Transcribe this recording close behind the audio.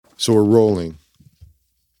So we're rolling.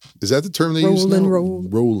 Is that the term they use now? Roll.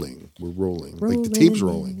 Rolling. We're rolling. Like the tape's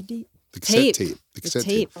rolling. The cassette tape. The cassette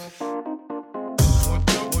tape.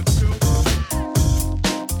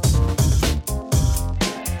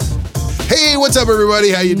 Hey, what's up,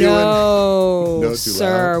 everybody? How you doing? No,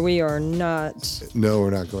 sir, loud. We are not. No,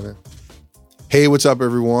 we're not going to. Hey, what's up,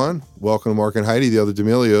 everyone? Welcome to Mark and Heidi, the other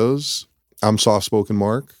D'Amelios. I'm soft-spoken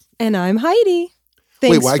Mark. And I'm Heidi.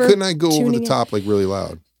 Thanks. Wait, why couldn't I go over the top like really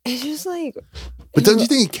loud? It's just like... But don't you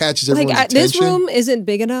think it catches everyone's attention? This room isn't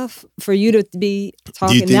big enough for you to be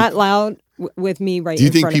talking that loud with me right in front of you.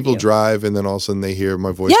 Do you think people drive and then all of a sudden they hear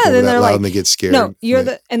my voice then that loud like, and they get scared? No,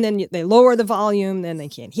 and then they lower the volume, then they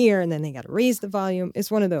can't hear, and then they got to raise the volume. It's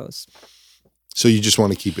one of those. So you just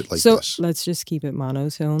want to keep it like this? So let's just keep it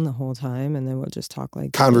monotone the whole time, and then we'll just talk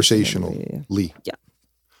like conversationally. Yeah.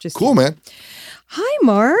 Just cool, man. Hi,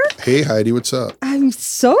 Mark. Hey, Heidi. What's up? I'm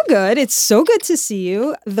so good. It's so good to see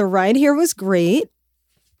you. The ride here was great.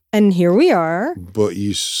 And here we are. But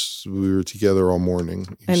we were together all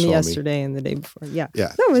morning. And yesterday and the day before. Yeah.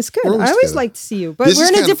 Yeah. No, it was good. I always like to see you. But we're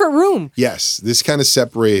in a different room. Yes. This kind of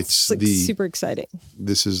separates super exciting.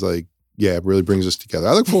 This is like, it really brings us together.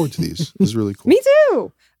 I look forward to these. This is really cool. Me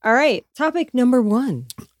too. All right. Topic number 1.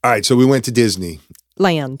 All right. So we went to Disney.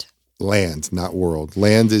 Land, not world.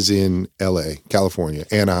 Land is in LA, California,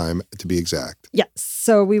 Anaheim to be exact. Yes.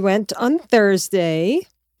 So we went on Thursday.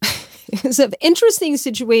 It was an interesting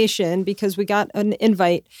situation because we got an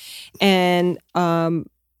invite and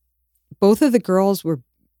both of the girls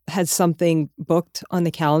had something booked on the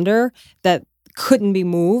calendar that couldn't be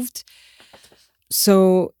moved.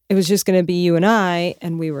 So it was just going to be you and I,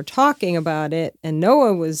 and we were talking about it, and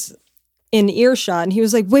Noah was in earshot, and he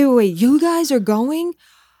was like, wait, you guys are going?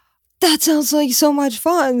 That sounds like so much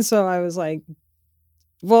fun. So I was like,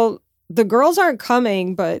 well, the girls aren't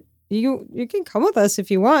coming, but you can come with us if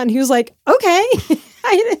you want. He was like, okay.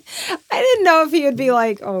 I didn't know if he would be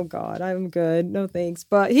like, oh God, I'm good. No thanks.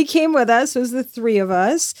 But he came with us. It was the 3 of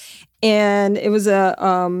us. And it was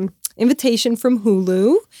a invitation from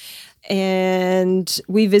Hulu. And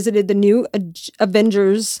we visited the new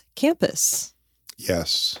Avengers campus.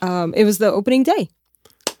 Yes. It was the opening day.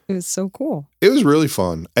 It was so cool. It was really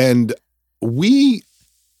fun. And we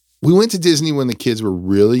went to Disney when the kids were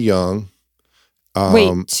really young.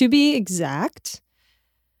 Wait, to be exact,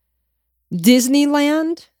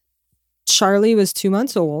 Disneyland, Charlie was 2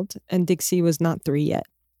 months old and Dixie was not 3 yet.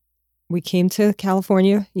 We came to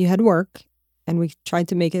California, you had work, and we tried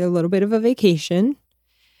to make it a little bit of a vacation.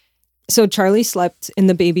 So Charlie slept in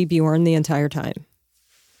the baby Bjorn the entire time.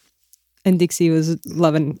 And Dixie was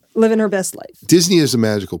living her best life. Disney is a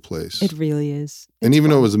magical place. It really is. And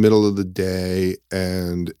even though it was the middle of the day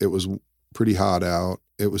and it was pretty hot out,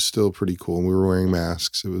 it was still pretty cool. And we were wearing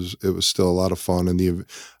masks. It was still a lot of fun. And the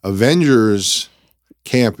Avengers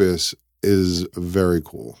campus is very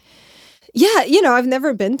cool. Yeah, I've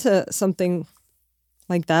never been to something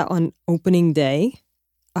like that on opening day.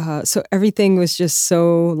 So everything was just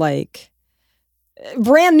so like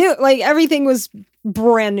brand new. Like everything was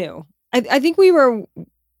brand new. I think we were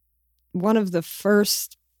one of the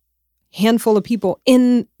first handful of people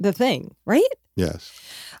in the thing, right? Yes.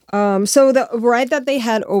 So the ride that they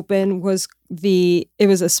had open was it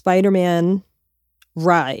was a Spider-Man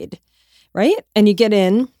ride, right? And you get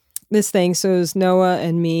in this thing. So it was Noah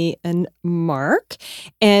and me and Mark.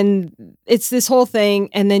 And it's this whole thing.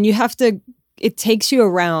 And then it takes you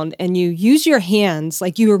around and you use your hands,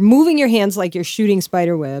 like you are moving your hands like you're shooting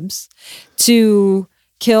spider webs to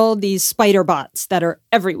kill these spider bots that are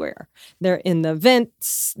everywhere. They're in the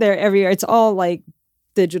vents. They're everywhere. It's all like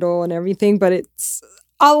digital and everything, but it's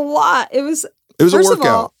a lot. It was a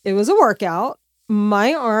workout. It was a workout.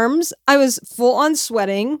 My arms, I was full on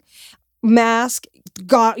sweating. Mask, you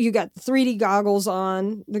got 3D goggles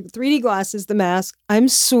on, the 3D glasses, the mask. I'm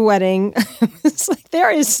sweating. It's like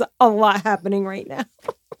there is a lot happening right now.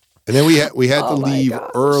 And then we had to leave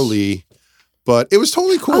early, but it was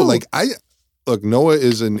totally cool. Like look, Noah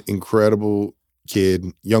is an incredible kid,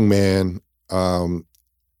 young man.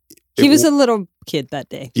 He was a little kid that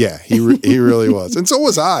day. Yeah, he really was. And so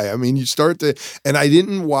was I. I mean, and I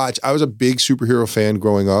didn't watch, I was a big superhero fan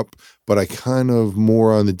growing up, but I kind of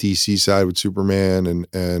more on the DC side with Superman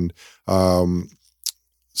and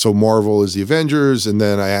so Marvel is the Avengers. And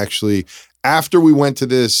then I actually, after we went to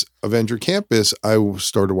this Avenger campus, I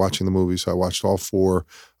started watching the movies. So I watched all 4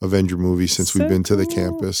 Avenger movies since we've been to the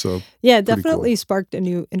campus. So yeah, definitely sparked a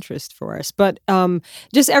new interest for us. But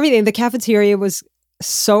just everything, the cafeteria was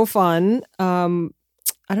so fun. I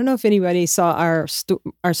don't know if anybody saw our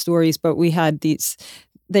stories, but we had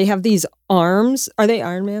they have these arms. Are they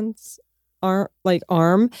Iron Man's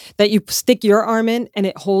arm that you stick your arm in and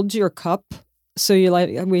it holds your cup. So you like,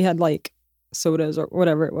 we had like sodas or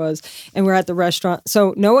whatever it was, and we're at the restaurant.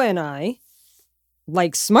 So Noah and I,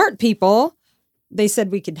 like smart people, they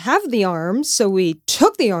said we could have the arms. So we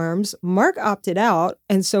took the arms. Mark opted out.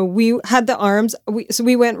 And so we had the arms.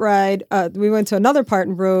 We went to another part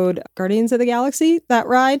and rode Guardians of the Galaxy, that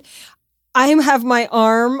ride. I have my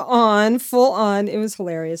arm on, full on. It was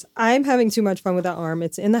hilarious. I'm having too much fun with that arm.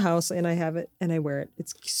 It's in the house and I have it and I wear it.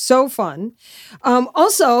 It's so fun.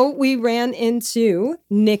 Also, we ran into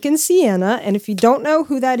Nick and Sienna. And if you don't know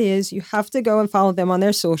who that is, you have to go and follow them on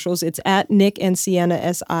their socials. It's at Nick and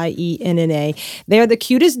Sienna, Sienna. They are the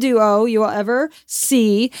cutest duo you will ever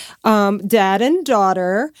see. Dad and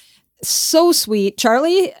daughter. So sweet.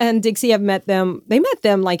 Charlie and Dixie have met them. They met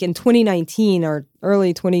them like in 2019 or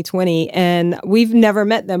early 2020, and we've never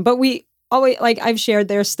met them. But we always, like, I've shared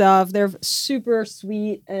their stuff. They're super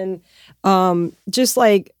sweet and just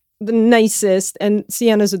like the nicest. And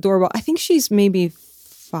Sienna's adorable. I think she's maybe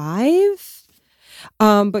 5.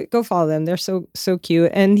 But go follow them. They're so cute.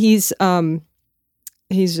 And he's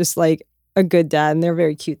just like a good dad, and they're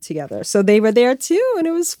very cute together. So they were there too, and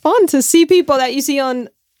it was fun to see people that you see on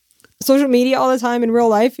social media all the time in real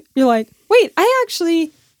life. You're like, wait, I actually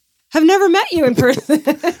have never met you in person.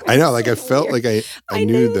 I know, like I felt like I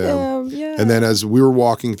knew them. Yeah. And then as we were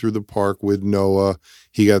walking through the park with Noah,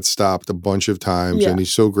 he got stopped a bunch of times, and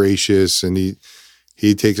he's so gracious, and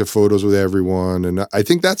he takes photos with everyone. And I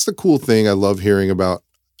think that's the cool thing I love hearing about.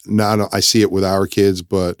 I see it with our kids,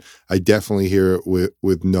 but I definitely hear it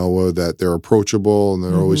with Noah, that they're approachable and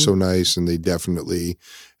they're always so nice, and they definitely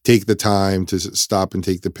take the time to stop and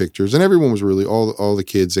take the pictures. And everyone was really, all the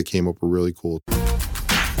kids that came up were really cool.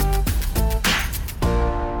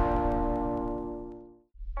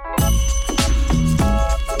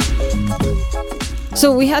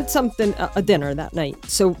 So we had a dinner that night.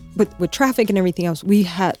 So with traffic and everything else, we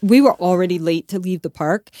were already late to leave the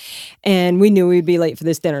park, and we knew we'd be late for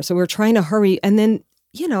this dinner. So we were trying to hurry. And then,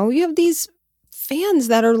 you have these fans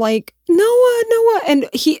that are like, Noah, and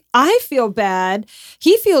I feel bad.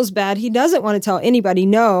 He feels bad. He doesn't want to tell anybody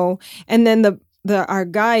no. And then our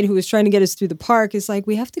guide who was trying to get us through the park is like,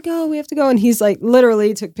 we have to go. And he's like,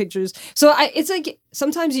 literally took pictures. So it's like,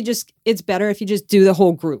 sometimes it's better if you just do the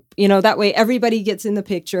whole group, that way everybody gets in the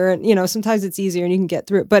picture, and, sometimes it's easier and you can get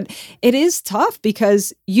through it. But it is tough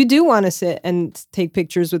because you do want to sit and take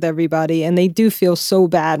pictures with everybody, and they do feel so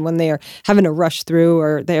bad when they're having to rush through,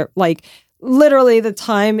 or they're like, literally the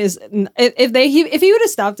time is, if he would have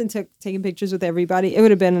stopped and taken pictures with everybody, it would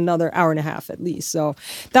have been another hour and a half at least. So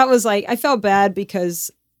that was like, I felt bad because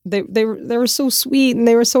they were so sweet and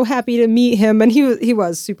they were so happy to meet him, and he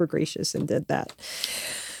was super gracious and did that.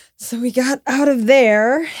 So we got out of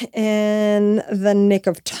there in the nick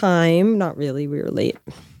of time. Not really, we were late.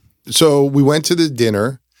 So we went to the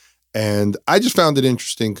dinner, and I just found it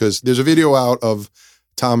interesting because there's a video out of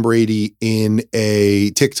Tom Brady in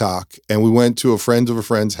a TikTok, and we went to a friend of a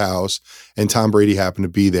friend's house, and Tom Brady happened to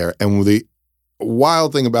be there. And the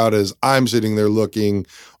wild thing about it is I'm sitting there looking,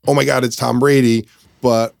 oh my God, it's Tom Brady.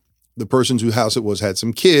 But the person whose house it was had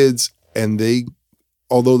some kids, and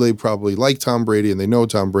although they probably like Tom Brady and they know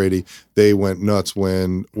Tom Brady, they went nuts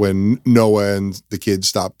when Noah and the kids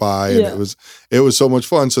stopped by, and it was so much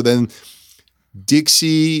fun. So then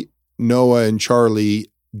Dixie, Noah, and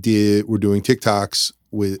Charlie were doing TikToks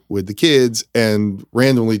with the kids, and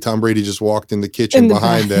randomly Tom Brady just walked in the kitchen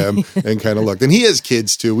behind them and kind of looked. And he has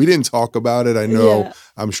kids too. We didn't talk about it. I know,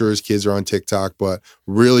 I'm sure his kids are on TikTok, but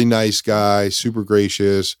really nice guy, super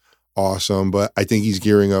gracious, awesome. But I think he's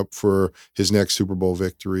gearing up for his next Super Bowl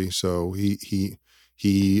victory. So he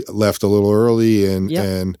left a little early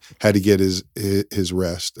and had to get his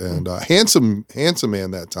rest. And handsome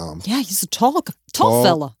man, that Tom. Yeah, he's a tall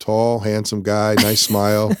fella. Tall, handsome guy, nice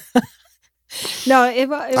smile. No,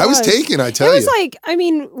 I was taken, I tell you. It was like, I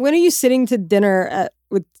mean, when are you sitting to dinner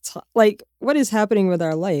like, what is happening with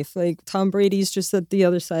our life? Like, Tom Brady's just at the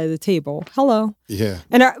other side of the table. Hello. Yeah.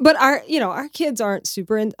 And our kids aren't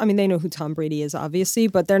super they know who Tom Brady is, obviously,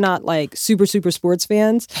 but they're not like super, super sports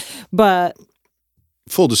fans. But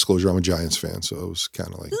full disclosure, I'm a Giants fan, so it was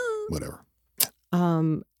kind of like whatever.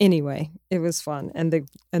 Anyway, it was fun, and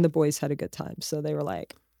the boys had a good time. So they were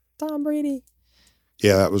like, Tom Brady.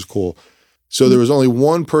 Yeah, that was cool. So there was only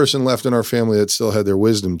one person left in our family that still had their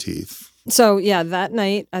wisdom teeth. So yeah, that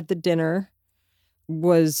night at the dinner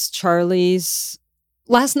was Charlie's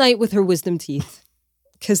last night with her wisdom teeth,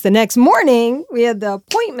 because the next morning we had the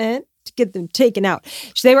appointment to get them taken out.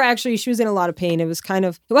 She was in a lot of pain. It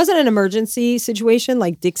wasn't an emergency situation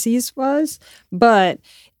like Dixie's was, but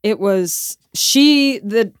it was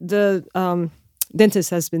the dentist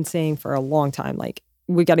has been saying for a long time, like,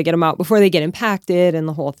 we got to get them out before they get impacted and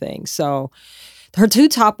the whole thing. So her 2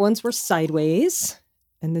 top ones were sideways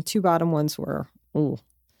and the 2 bottom ones were, it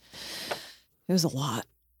was a lot.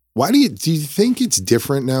 Why do you think it's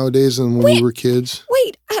different nowadays than when we were kids?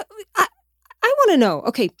 Wait, I want to know.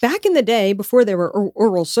 Okay, back in the day, before there were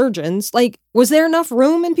oral surgeons, like, was there enough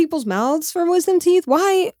room in people's mouths for wisdom teeth?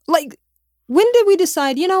 Why? Like, when did we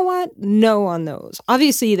decide, you know what? No on those.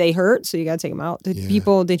 Obviously, they hurt, so you got to take them out.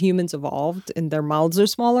 Did humans evolved and their mouths are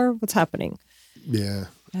smaller? What's happening? Yeah,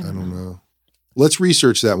 I don't know. Let's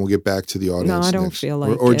research that and we'll get back to the audience. No, I don't feel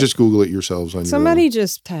like or it. just Google it yourselves on Somebody your own.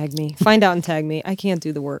 just tag me. Find out and tag me. I can't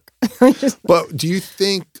do the work. But do you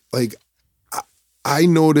think, like, I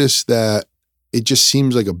noticed that it just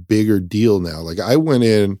seems like a bigger deal now. Like, I went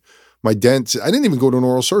in, my dentist, I didn't even go to an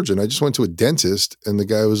oral surgeon. I just went to a dentist and the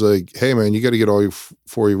guy was like, hey man, you got to get all your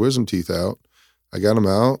 4 of your wisdom teeth out. I got them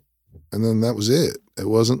out and then that was it. It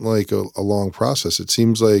wasn't like a long process. It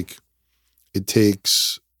seems like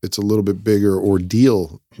it's a little bit bigger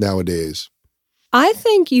ordeal nowadays. I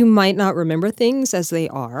think you might not remember things as they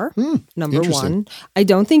are, number one. I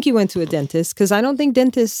don't think you went to a dentist because I don't think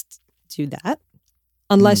dentists do that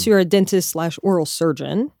unless you're a dentist / oral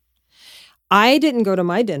surgeon. I didn't go to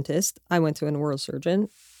my dentist. I went to an oral surgeon.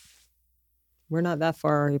 We're not that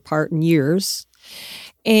far apart in years.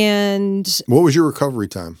 And what was your recovery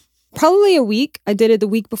time? Probably a week. I did it the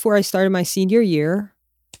week before I started my senior year.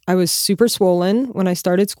 I was super swollen when I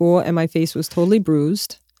started school and my face was totally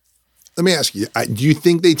bruised. Let me ask you, do you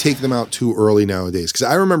think they take them out too early nowadays? Because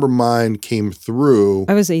I remember mine came through.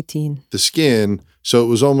 I was 18. The skin. So it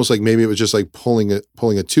was almost like maybe it was just like pulling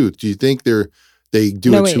a tooth. Do you think they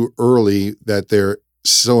do it too early that they're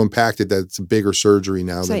so impacted that it's a bigger surgery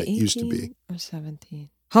now than it used to be? Or 17.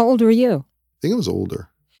 How old were you? I think I was older.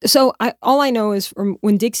 So all I know is from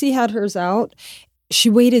when Dixie had hers out, she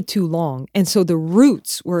waited too long. And so the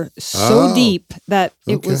roots were so deep that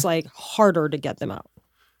it was like harder to get them out.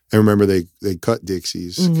 I remember they cut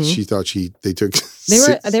Dixie's. She thought they took.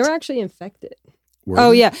 They were actually infected.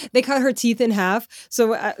 Yeah, they cut her teeth in half,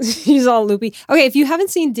 so she's all loopy. Okay, if you haven't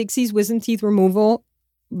seen Dixie's wisdom teeth removal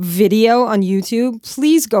video on YouTube,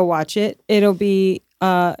 please go watch it. It'll be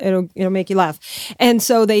it'll make you laugh. And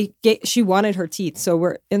so she wanted her teeth,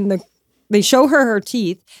 so they show her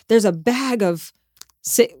teeth. There's a bag of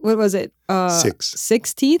what was it?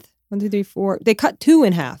 6 teeth. 1, 2, 3, 4. They cut 2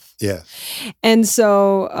 in half. Yeah. And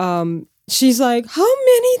so she's like, how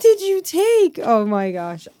many did you take? Oh my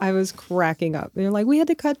gosh. I was cracking up. They're like, we had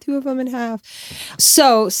to cut 2 of them in half.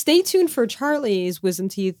 So stay tuned for Charlie's wisdom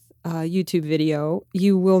teeth YouTube video.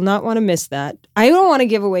 You will not want to miss that. I don't want to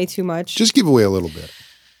give away too much. Just give away a little bit.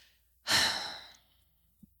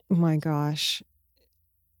 Oh my gosh.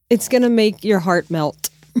 It's going to make your heart melt.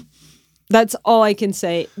 That's all I can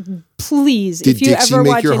say. Please, Did if you Dixie ever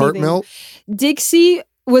make watch your anything, heart melt? Dixie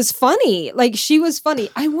was funny. Like, she was funny.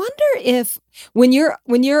 I wonder if when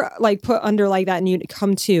you're like put under like that and you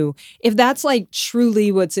come to, if that's like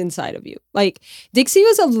truly what's inside of you. Like, Dixie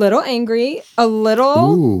was a little angry, a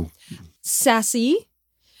little sassy,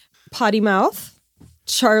 potty mouth.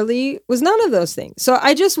 Charlie was none of those things. So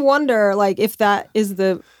I just wonder, like, if that is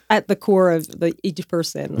at the core of each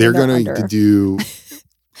person. They're going to do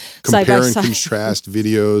compare and side. contrast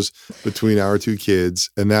videos between our 2 kids,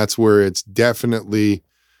 and that's where it's definitely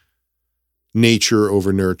nature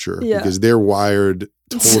over nurture because they're wired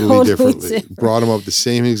totally differently. Different. Brought them up the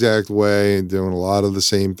same exact way and doing a lot of the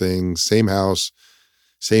same things, same house,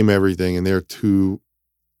 same everything, and they're 2.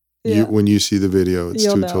 When you see the video, it's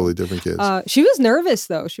You'll 2 totally different kids. She was nervous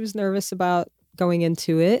though. She was nervous about going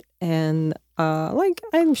into it, and like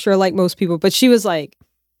I'm sure, like most people, but she was like.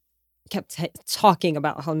 Kept talking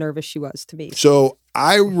about how nervous she was to me. So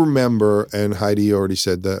I remember, and Heidi already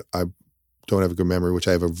said that I don't have a good memory, which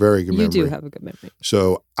I have a very good memory. You do have a good memory.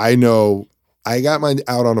 So I know I got mine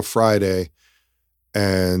out on a Friday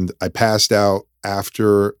and I passed out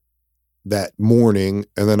after that morning.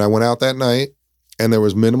 And then I went out that night and there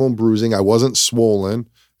was minimal bruising. I wasn't swollen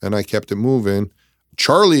and I kept it moving.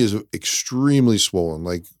 Charlie is extremely swollen.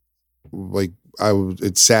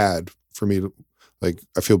 It's sad for me to, like,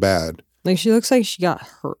 I feel bad. Like, she looks like she got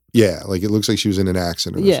hurt. Yeah, like it looks like she was in an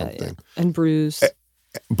accident or something. Yeah, and bruised.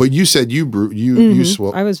 But you said you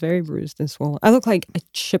swole. I was very bruised and swollen. I look like a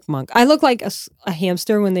chipmunk. I look like a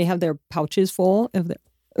hamster when they have their pouches full of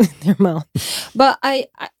their mouth. But I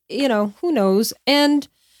who knows? And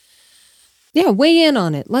yeah, weigh in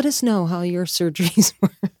on it. Let us know how your surgeries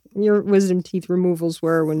were, your wisdom teeth removals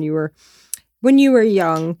were when you were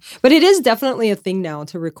young. But it is definitely a thing now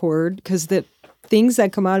to record because things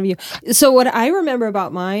that come out of you. So what I remember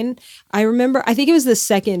about mine, I think it was the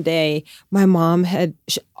second day, my mom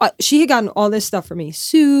she had gotten all this stuff for me,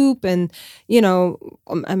 soup and,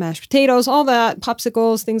 mashed potatoes, all that,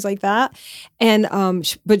 popsicles, things like that. And,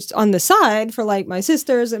 but on the side for like my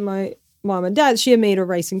sisters and my mom and dad, she had made a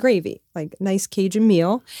rice and gravy, like a nice Cajun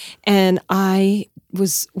meal. And I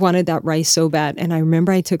wanted that rice so bad. And I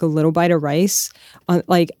remember I took a little bite of rice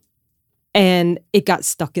and it got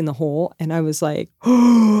stuck in the hole. And I was like,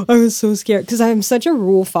 oh, I was so scared because I'm such a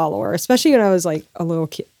rule follower, especially when I was like a little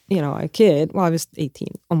kid, a kid. Well, I was 18,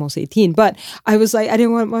 almost 18, but I was like, I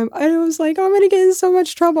was like, oh, I'm going to get in so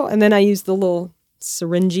much trouble. And then I used the little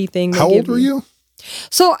syringy thing. How old were you?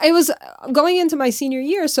 So I was going into my senior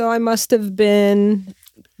year. So I must have been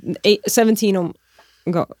 17,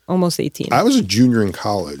 almost 18. I was a junior in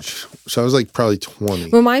college. So I was like probably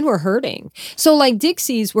 20. Well, mine were hurting. So like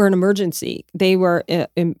Dixie's were an emergency. They were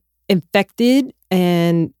infected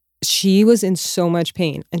and she was in so much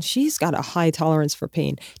pain. And she's got a high tolerance for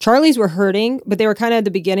pain. Charlie's were hurting, but they were kind of at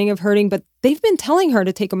the beginning of hurting. But they've been telling her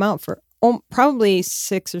to take them out for probably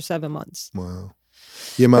 6 or 7 months. Wow.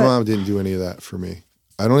 Yeah, my mom didn't do any of that for me.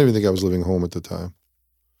 I don't even think I was living home at the time.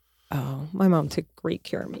 Oh, my mom took great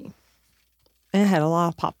care of me. And I had a lot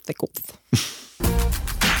of popsicles.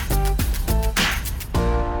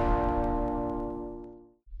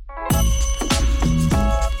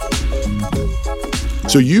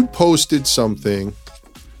 So you posted something.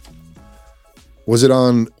 Was it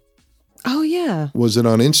on? Oh, yeah. Was it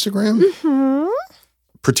on Instagram? Mm-hmm.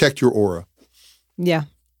 Protect your aura. Yeah.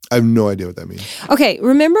 I have no idea what that means. Okay.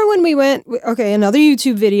 Remember when we went, another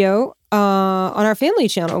YouTube video on our family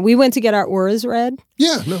channel. We went to get our auras read.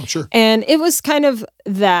 Yeah, no, sure. And it was kind of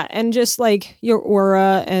that. And just like your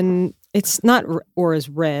aura, and it's not auras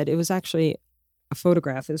read. It was actually a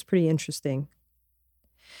photograph. It was pretty interesting.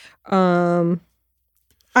 Sometimes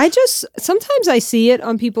I see it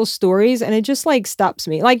on people's stories and it just like stops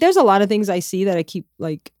me. Like there's a lot of things I see that I keep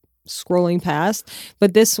like scrolling past.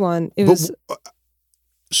 But this one,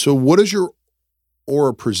 So what does your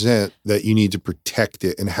aura present that you need to protect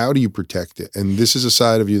it, and how do you protect it? And this is a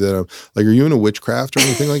side of you that I'm like, are you into witchcraft or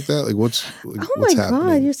anything like that? Like what's happening?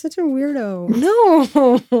 God, you're such a weirdo.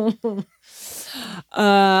 No.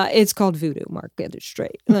 It's called voodoo, Mark. Get it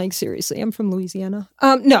straight. Like seriously, I'm from Louisiana.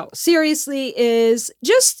 No, seriously is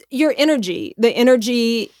just your energy. The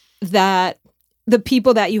energy that the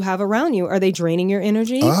people that you have around you, are they draining your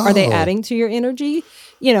energy? Oh. Are they adding to your energy?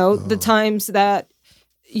 The times that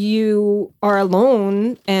you are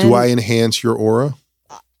alone. And do I enhance your aura?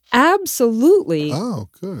 Absolutely. Oh,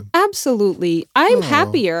 good. Absolutely. I'm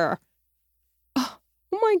happier. Oh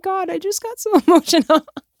my God, I just got so emotional.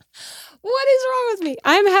 What is wrong with me?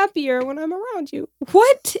 I'm happier when I'm around you.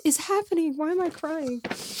 What is happening? Why am I crying?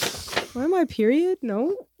 Why am I period?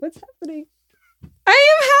 No. What's happening? I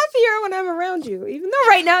am happier when I'm around you, even though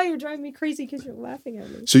right now you're driving me crazy because you're laughing at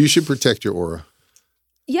me. So you should protect your aura.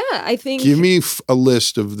 Yeah, I think. Give me a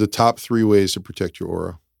list of the top 3 ways to protect your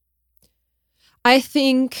aura. I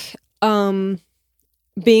think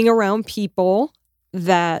being around people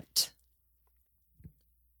that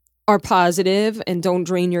are positive and don't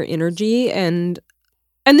drain your energy, and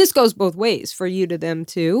this goes both ways for you to them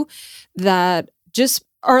too, that just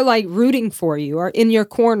are like rooting for you, are in your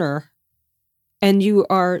corner, and you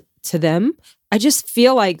are to them. I just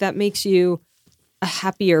feel like that makes you a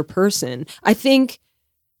happier person. I think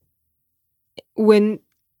when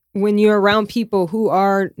you're around people who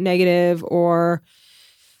are negative or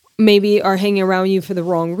maybe are hanging around you for the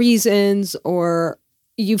wrong reasons, or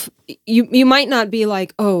you might not be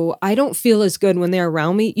like, oh, I don't feel as good when they're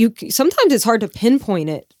around me. Sometimes it's hard to pinpoint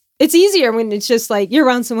it. It's easier when it's just like you're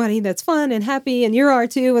around somebody that's fun and happy and you are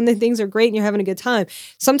too, and then things are great and you're having a good time.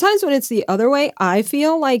 Sometimes when it's the other way, I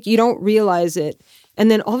feel like you don't realize it. And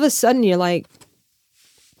then all of a sudden you're like,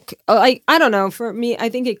 I don't know. For me, I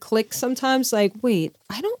think it clicks sometimes. Like, wait,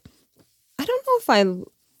 I don't know if I'm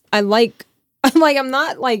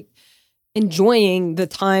not like enjoying the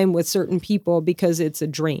time with certain people because it's a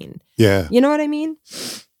drain. Yeah. You know what I mean?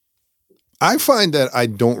 I find that I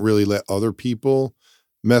don't really let other people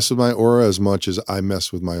mess with my aura as much as I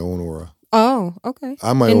mess with my own aura. Oh, okay.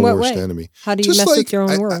 I'm my own worst enemy. How do you mess with your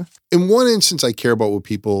own aura? In one instance, I care about what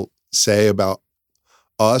people say about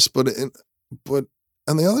us, but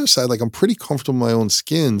on the other side, like I'm pretty comfortable in my own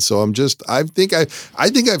skin. So I think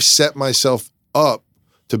I've set myself up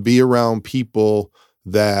to be around people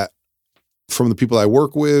that, from the people I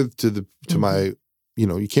work with to my,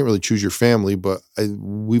 you can't really choose your family, but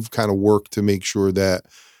we've kind of worked to make sure that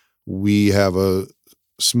we have a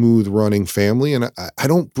smooth running family. And I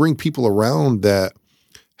don't bring people around that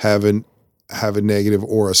have have a negative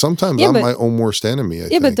aura. Sometimes Yeah, I'm but- my own worst enemy, I Yeah,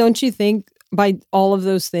 think. but don't you think by all of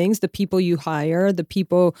those things, the people you hire, the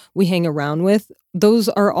people we hang around with, those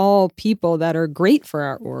are all people that are great for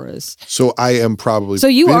our auras. So I am probably So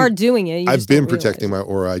you are doing it. I've been protecting my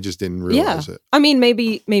aura. I just didn't realize it. I mean,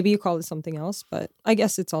 maybe you call it something else, but I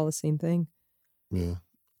guess it's all the same thing. Yeah.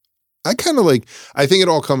 I kind of like, I think it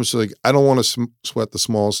all comes to like, I don't want to sweat the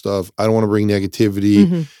small stuff. I don't want to bring negativity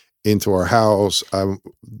Mm-hmm. into our house. I'm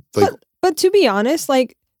like, but to be honest,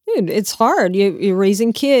 like, dude, it's hard. You're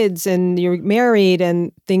raising kids and you're married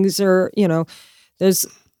and things are, there's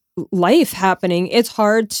life happening. It's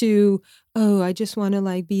hard to, I just want to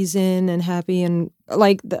like be zen and happy and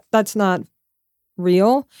like that's not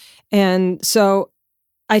real. And so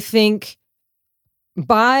I think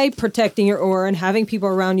by protecting your aura and having people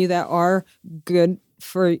around you that are good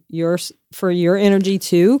for your energy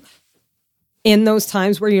too, in those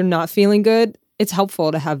times where you're not feeling good, it's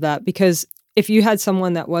helpful to have that, because if you had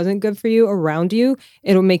someone that wasn't good for you around you,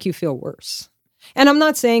 it'll make you feel worse. And I'm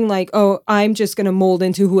not saying like, I'm just going to mold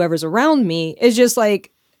into whoever's around me. It's just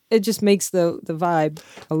like, it just makes the vibe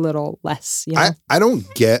a little less. I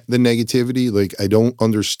don't get the negativity. Like, I don't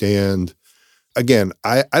understand. Again,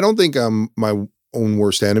 I don't think I'm my own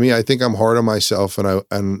worst enemy. I think I'm hard on myself, and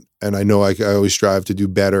I know I always strive to do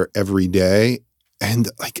better every day. And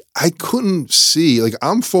like, I couldn't see, like,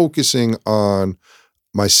 I'm focusing on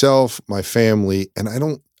myself, my family, and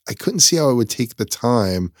I couldn't see how I would take the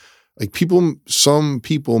time. Like, some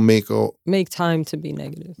people make time to be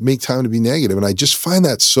negative. And I just find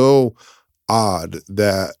that so odd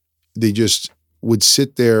that they just would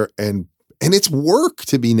sit there and it's work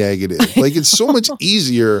to be negative. Like, it's so much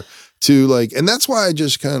easier to like, and that's why I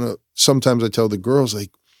just kind of, sometimes I tell the girls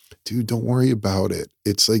like, dude, don't worry about it.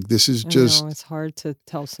 It's like, this is just, it's hard to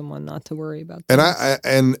tell someone not to worry about that.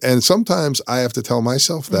 And and sometimes I have to tell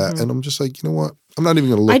myself that, and I'm just like, you know what? I'm not even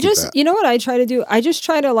going to look at that. You know what I try to do? I just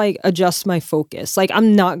try to like adjust my focus. Like,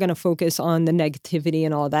 I'm not going to focus on the negativity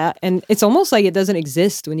and all that. And it's almost like it doesn't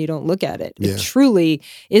exist when you don't look at it. Yeah. It truly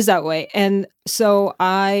is that way. And so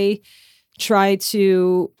I try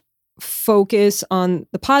to focus on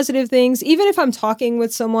the positive things, even if I'm talking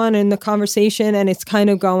with someone in the conversation and it's kind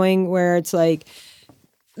of going where it's like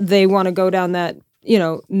they want to go down that,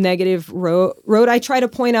 negative road. I try to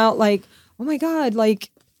point out like, oh my God, like,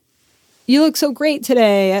 you look so great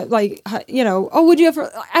today. Like, would you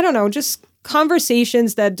ever, I don't know, just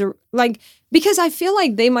conversations that like, because I feel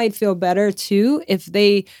like they might feel better too if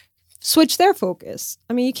they switch their focus.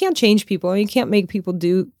 I mean, you can't change people. You can't make people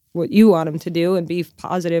do what you want them to do and be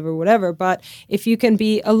positive or whatever. But if you can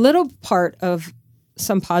be a little part of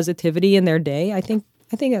some positivity in their day, I think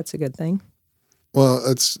that's a good thing. Well,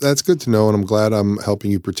 that's good to know, and I'm glad I'm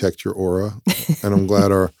helping you protect your aura, and I'm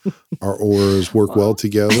glad our auras work well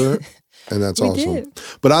together, and that's awesome. Did.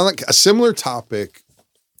 But I like a similar topic,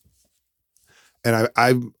 and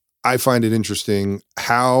I find it interesting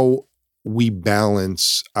how we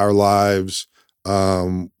balance our lives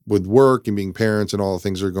with work and being parents and all the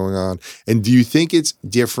things that are going on. And do you think it's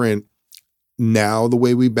different now, the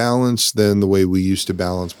way we balance, than the way we used to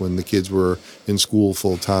balance when the kids were in school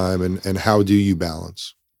full time? And how do you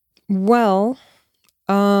balance? Well,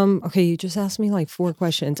 okay, you just asked me like 4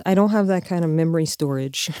 questions. I don't have that kind of memory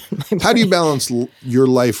storage. How do you balance your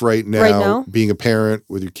life right now, being a parent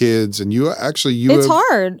with your kids? And it's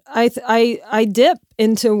hard. I dip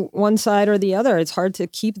into one side or the other. It's hard to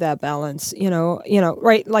keep that balance,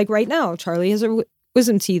 right? Like right now, Charlie has her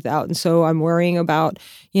wisdom teeth out. And so I'm worrying about,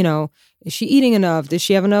 is she eating enough? Does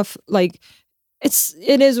she have enough? Like,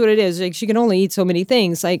 it is what it is. Like, she can only eat so many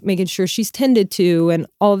things, like making sure she's tended to and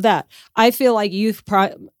all of that. I feel like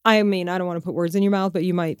I mean, I don't want to put words in your mouth, but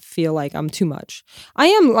you might feel like I'm too much. I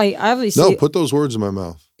am, like, obviously. No, put those words in my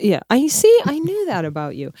mouth. Yeah. I knew that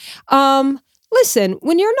about you. Listen,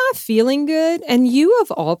 when you're not feeling good, and you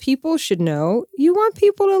of all people should know, you want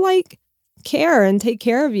people to like care and take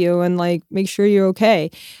care of you and like make sure you're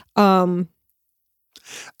okay.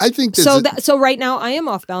 I think so right now I am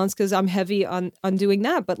off balance because I'm heavy on doing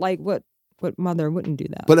that. But like, what mother wouldn't do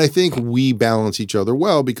that? But I think we balance each other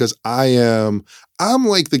well, because I'm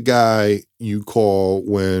like the guy you call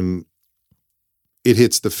when it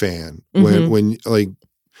hits the fan. When like,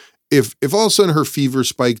 if all of a sudden her fever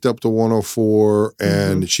spiked up to 104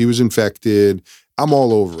 and she was infected, I'm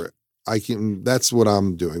all over it. That's what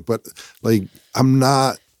I'm doing. But like,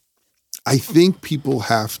 I think people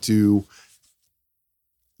have to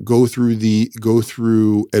go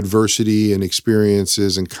through adversity and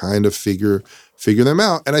experiences and kind of figure them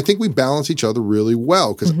out. And I think we balance each other really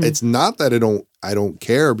well, because it's not that I don't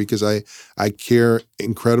care, because I care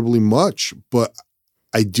incredibly much, but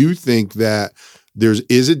I do think that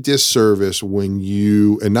is a disservice when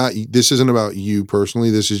you, and not, this isn't about you personally,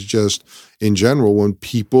 this is just in general, when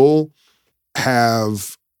people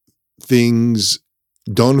have things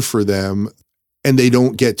done for them and they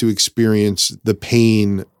don't get to experience the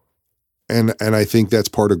pain. And I think that's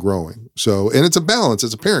part of growing. So, and it's a balance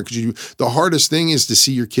as a parent, because the hardest thing is to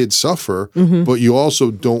see your kids suffer, but you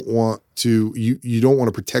also don't want to, you don't want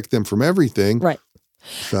to protect them from everything. Right.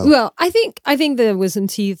 So. Well, I think the wisdom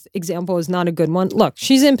teeth example is not a good one. Look,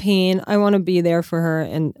 she's in pain. I want to be there for her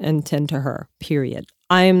and tend to her, period.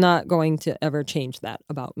 I am not going to ever change that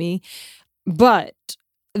about me. But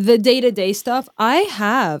the day-to-day stuff I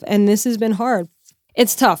have, and this has been hard.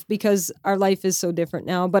 It's tough because our life is so different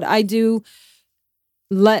now, but I do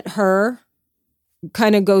let her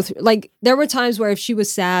kind of go through, like, there were times where if she was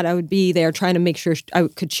sad, I would be there trying to make sure I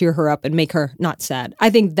could cheer her up and make her not sad. I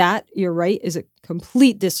think that, you're right, is a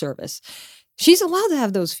complete disservice. She's allowed to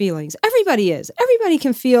have those feelings. Everybody is. Everybody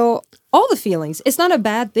can feel all the feelings. It's not a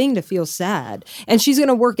bad thing to feel sad, and she's going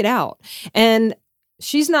to work it out. And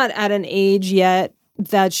she's not at an age yet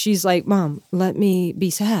that she's like, Mom, let me be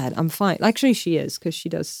sad. I'm fine. Actually, she is, because she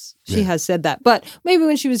has said that. But maybe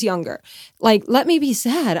when she was younger, like, let me be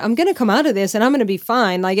sad. I'm going to come out of this and I'm going to be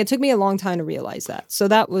fine. Like, it took me a long time to realize that. So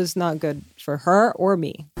that was not good for her or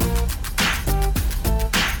me.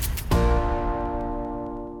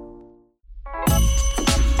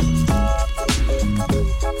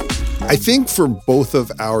 I think for both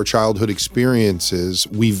of our childhood experiences,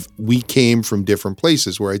 we came from different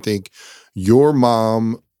places, where I think your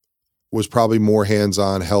mom was probably more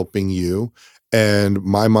hands-on helping you, and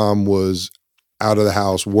my mom was out of the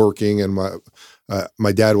house working, and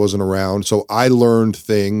my dad wasn't around. So I learned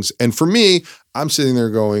things. And for me, I'm sitting there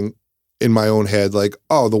going in my own head, like,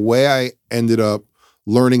 oh, the way I ended up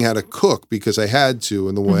learning how to cook because I had to,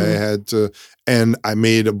 and the way I had to, and I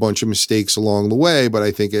made a bunch of mistakes along the way, but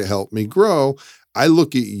I think it helped me grow. I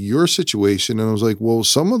look at your situation and I was like, well,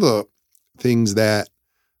 some of the things that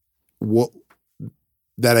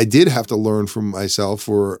I did have to learn from myself,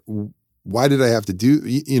 or why did I have to do,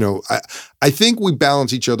 I think we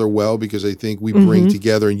balance each other well, because I think we bring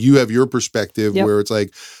together, and you have your perspective where it's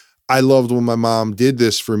like, I loved when my mom did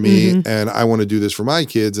this for me, and I want to do this for my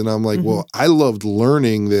kids. And I'm like, well, I loved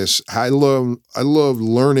learning this. I loved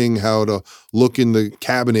learning how to look in the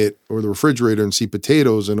cabinet or the refrigerator and see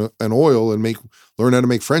potatoes and oil, and learn how to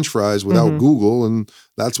make French fries without Google. And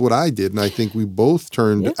that's what I did. And I think we both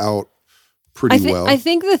turned out pretty well. I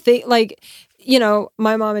think the thing, like,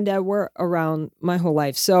 my mom and dad were around my whole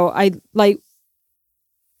life. So I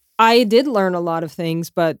did learn a lot of things,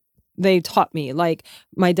 but they taught me. Like,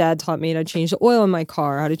 my dad taught me how to change the oil in my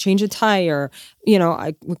car, how to change a tire.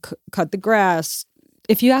 I would cut the grass.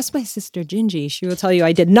 If you ask my sister Gingy, she will tell you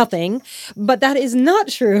I did nothing, but that is not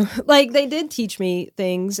true. Like, they did teach me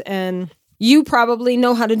things, and you probably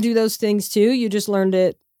know how to do those things too. You just learned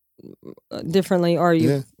it differently, or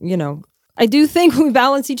I do think we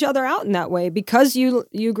balance each other out in that way, because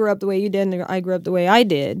you grew up the way you did and I grew up the way I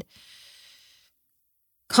did.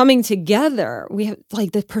 Coming together, we have,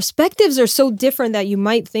 like, the perspectives are so different that you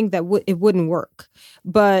might think that it wouldn't work.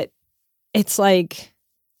 But it's like,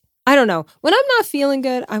 I don't know. When I'm not feeling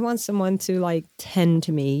good, I want someone to, like, tend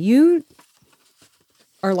to me. You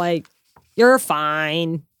are like, you're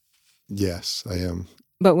fine. Yes, I am.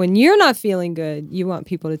 But when you're not feeling good, you want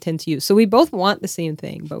people to tend to you. So we both want the same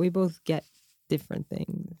thing, but we both get different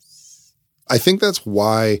things. I think that's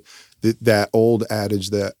why that old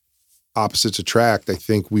adage that opposites attract, I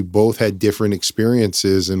think we both had different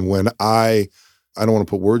experiences. And when I don't want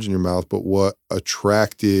to put words in your mouth, but what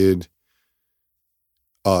attracted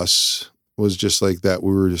us was just like that.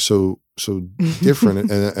 We were just so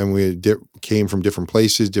different, and we came from different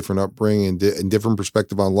places, different upbringing, and different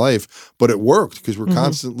perspective on life. But it worked because we're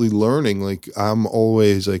constantly learning. Like, I'm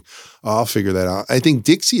always like, oh, I'll figure that out. I think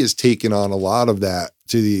Dixie has taken on a lot of that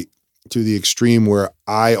to the extreme, where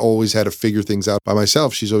I always had to figure things out by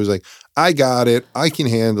myself. She's always like, I got it, I can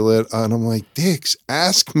handle it. And I'm like, Dix,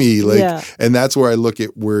 ask me. Like, and that's where I look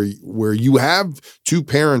at where you have two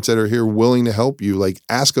parents that are here willing to help you. Like,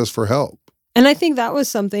 ask us for help. And I think that was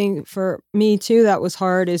something for me too that was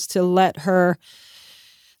hard, is to let her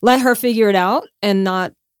figure it out and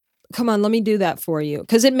not, come on, let me do that for you.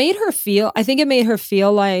 Because it made her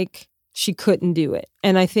feel like she couldn't do it.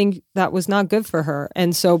 And I think that was not good for her.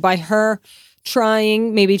 And so by her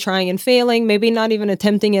trying and failing, maybe not even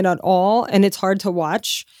attempting it at all, and it's hard to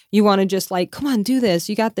watch, you want to just like, come on, do this.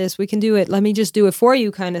 You got this. We can do it. Let me just do it for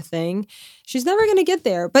you kind of thing. She's never going to get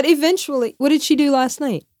there. But eventually, what did she do last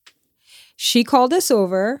night? She called us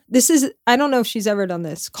over. I don't know if she's ever done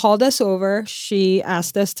this. Called us over. She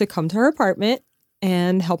asked us to come to her apartment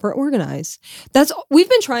and help her organize. We've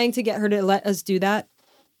been trying to get her to let us do that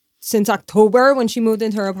since October when she moved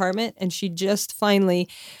into her apartment, and she just finally,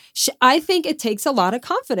 I think it takes a lot of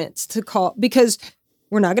confidence to call, because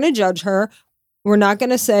we're not going to judge her. We're not going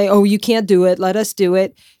to say, oh, you can't do it. Let us do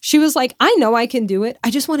it. She was like, I know I can do it. I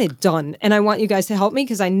just want it done. And I want you guys to help me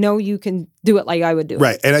because I know you can do it like I would do it.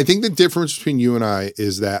 Right. And I think the difference between you and I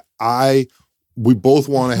is that we both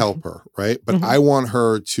want to help her, right? But I want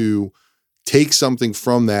her to take something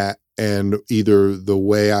from that, and either the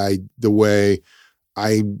way I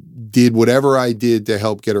did whatever I did to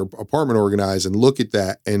help get her apartment organized, and look at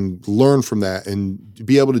that and learn from that and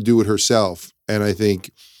be able to do it herself. And I think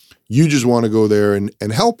you just want to go there and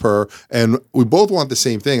help her. And we both want the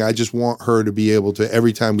same thing. I just want her to be able to,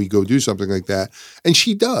 every time we go do something like that, and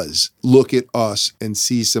she does look at us and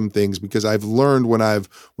see some things, because I've learned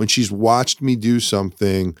when she's watched me do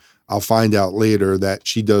something, I'll find out later that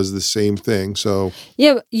she does the same thing. So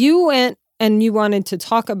yeah, you went and you wanted to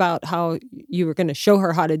talk about how you were going to show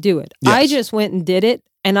her how to do it. Yes. I just went and did it.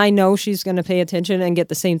 And I know she's going to pay attention and get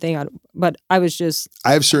the same thing out of it. But I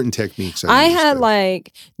have certain techniques. I had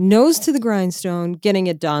like nose to the grindstone, getting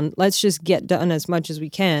it done. Let's just get done as much as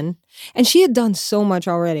we can. And she had done so much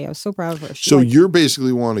already. I was so proud of her. So you're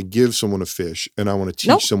basically want to give someone a fish, and I want to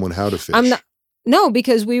teach someone how to fish. No,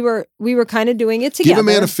 because we were kind of doing it together. Give a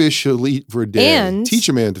man a fish, he'll eat for a day. And teach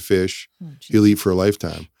a man to fish, he'll eat for a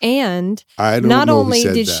lifetime. And I don't not know only who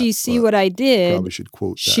said did that, she see what I did, probably should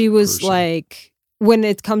quote that she was person. like, when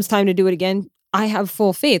it comes time to do it again, I have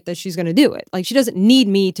full faith that she's going to do it. Like, she doesn't need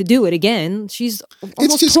me to do it again. She's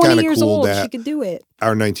almost 20 years old. She could do it.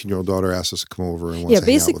 Our 19-year-old daughter asked us to come over and wants to hang out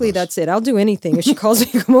basically with us. That's it. I'll do anything if she calls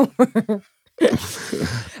me to come over.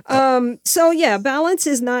 So yeah, balance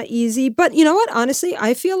is not easy. But you know what? Honestly,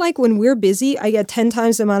 I feel like when we're busy, I get 10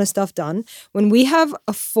 times the amount of stuff done. When we have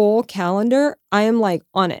a full calendar, I am like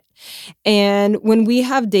on it. And when we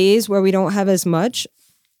have days where we don't have as much,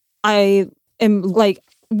 I am like,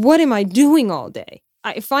 what am I doing all day?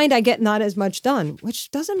 I find I get not as much done,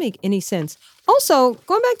 which doesn't make any sense. Also,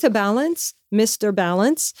 going back to balance, Mr.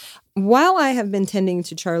 Balance, while I have been tending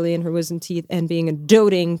to Charlie and her wisdom teeth and being a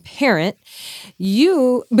doting parent,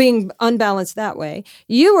 you being unbalanced that way,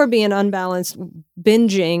 you were being unbalanced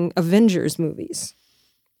binging Avengers movies.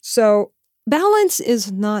 So balance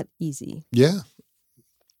is not easy. Yeah.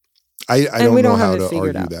 I don't know how to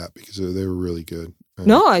argue that, because they were really good.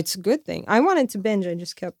 No, it's a good thing. I wanted to binge. I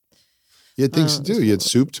just kept... You had things to do. You had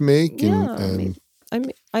soup to make.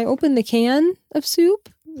 I opened the can of soup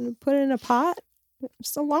and put it in a pot.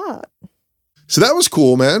 It's a lot. So that was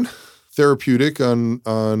cool, man. Therapeutic on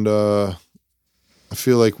I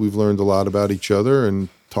feel like we've learned a lot about each other and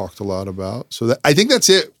talked a lot about. So I think that's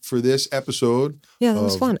it for this episode. Yeah, that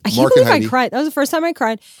was fun. I can't believe I cried. That was the first time I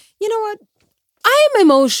cried. You know what? I am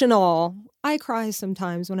emotional. I cry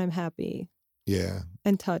sometimes when I'm happy. Yeah.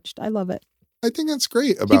 And touched. I love it. I think that's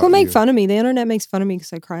great about people make fun of me. The internet makes fun of me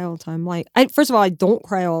because I cry all the time. Like, first of all, I don't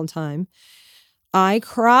cry all the time. I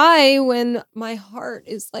cry when my heart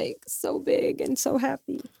is like so big and so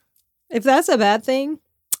happy. If that's a bad thing,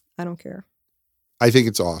 I don't care. I think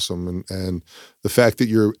it's awesome. And the fact that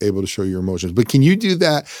you're able to show your emotions. But can you do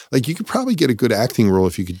that? Like, you could probably get a good acting role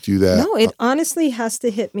if you could do that. No, it honestly has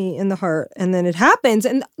to hit me in the heart. And then it happens.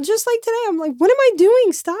 And just like today, I'm like, what am I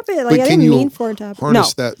doing? Stop it. Like, I didn't mean for it to happen.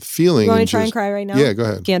 Harness that feeling. You want me to try and cry right now? Yeah, go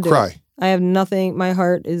ahead. Can't do cry. It. I have nothing. My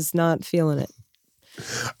heart is not feeling it.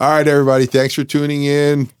 All right, everybody. Thanks for tuning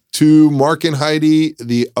in to Mark and Heidi,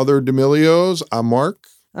 the other D'Amelios. I'm Mark.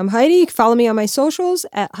 I'm Heidi. You can follow me on my socials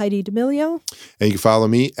at Heidi D'Amelio. And you can follow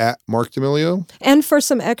me at Mark D'Amelio. And for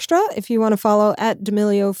some extra, if you want to follow at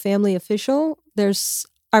D'Amelio Family Official, there's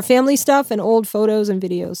our family stuff and old photos and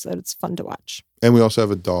videos that it's fun to watch. And we also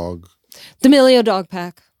have a dog. D'Amelio Dog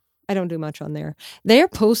Pack. I don't do much on there. Their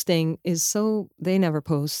posting is so, they never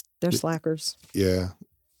post. They're slackers. Yeah.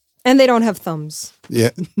 And they don't have thumbs.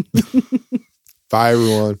 Yeah. Bye,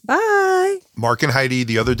 everyone. Bye. Mark and Heidi,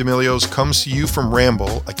 the other D'Amelios, comes to you from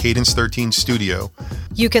Ramble, a Cadence 13 studio.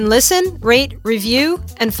 You can listen, rate, review,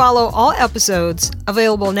 and follow all episodes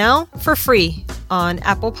available now for free on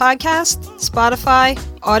Apple Podcasts, Spotify,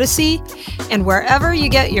 Odyssey, and wherever you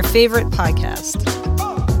get your favorite podcast.